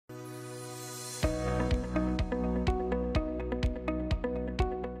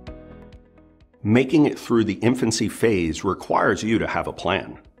Making it through the infancy phase requires you to have a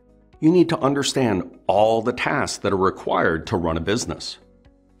plan. You need to understand all the tasks that are required to run a business.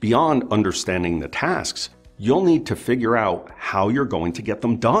 Beyond understanding the tasks, you'll need to figure out how you're going to get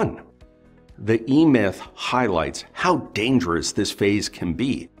them done. The E-Myth highlights how dangerous this phase can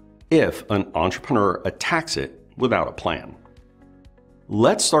be if an entrepreneur attacks it without a plan.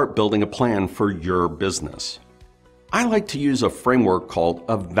 Let's start building a plan for your business. I like to use a framework called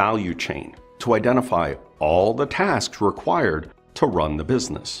a value chain to identify all the tasks required to run the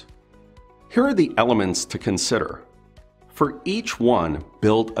business. Here are the elements to consider. For each one,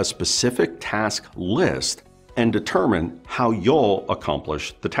 build a specific task list and determine how you'll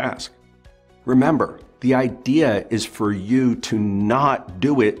accomplish the task. Remember, the idea is for you to not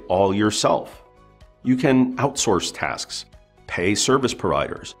do it all yourself. You can outsource tasks, pay service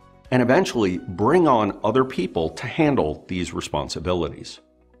providers, and eventually bring on other people to handle these responsibilities.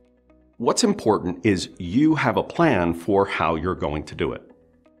 What's important is you have a plan for how you're going to do it.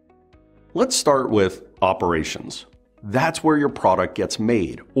 Let's start with operations. That's where your product gets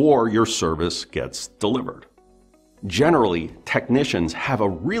made or your service gets delivered. Generally, technicians have a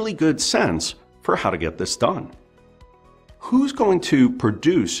really good sense for how to get this done. Who's going to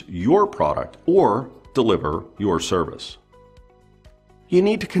produce your product or deliver your service? You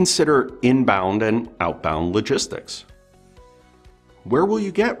need to consider inbound and outbound logistics. Where will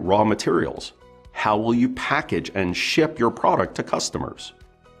you get raw materials? How will you package and ship your product to customers?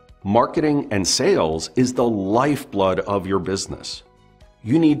 Marketing and sales is the lifeblood of your business.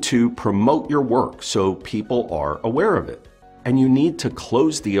 You need to promote your work so people are aware of it, and you need to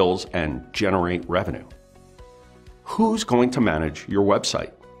close deals and generate revenue. Who's going to manage your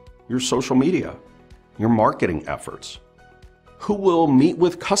website, your social media, your marketing efforts? Who will meet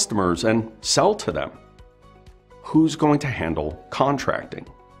with customers and sell to them? Who's going to handle contracting?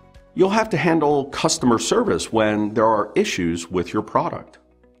 You'll have to handle customer service when there are issues with your product.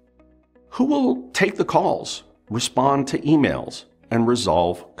 Who will take the calls, respond to emails, and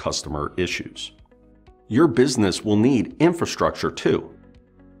resolve customer issues? Your business will need infrastructure too.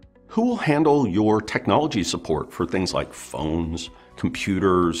 Who will handle your technology support for things like phones,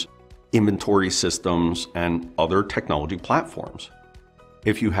 computers, inventory systems, and other technology platforms?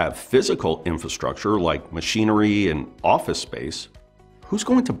 If you have physical infrastructure like machinery and office space, who's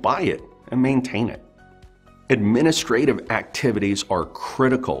going to buy it and maintain it? Administrative activities are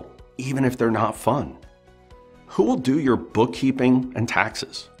critical, even if they're not fun. Who will do your bookkeeping and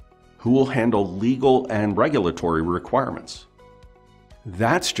taxes? Who will handle legal and regulatory requirements?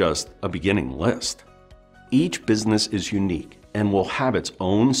 That's just a beginning list. Each business is unique and will have its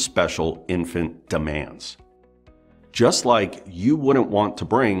own special infant demands. Just like you wouldn't want to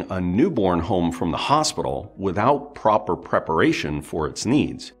bring a newborn home from the hospital without proper preparation for its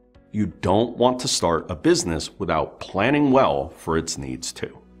needs, you don't want to start a business without planning well for its needs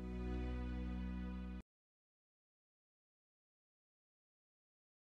too.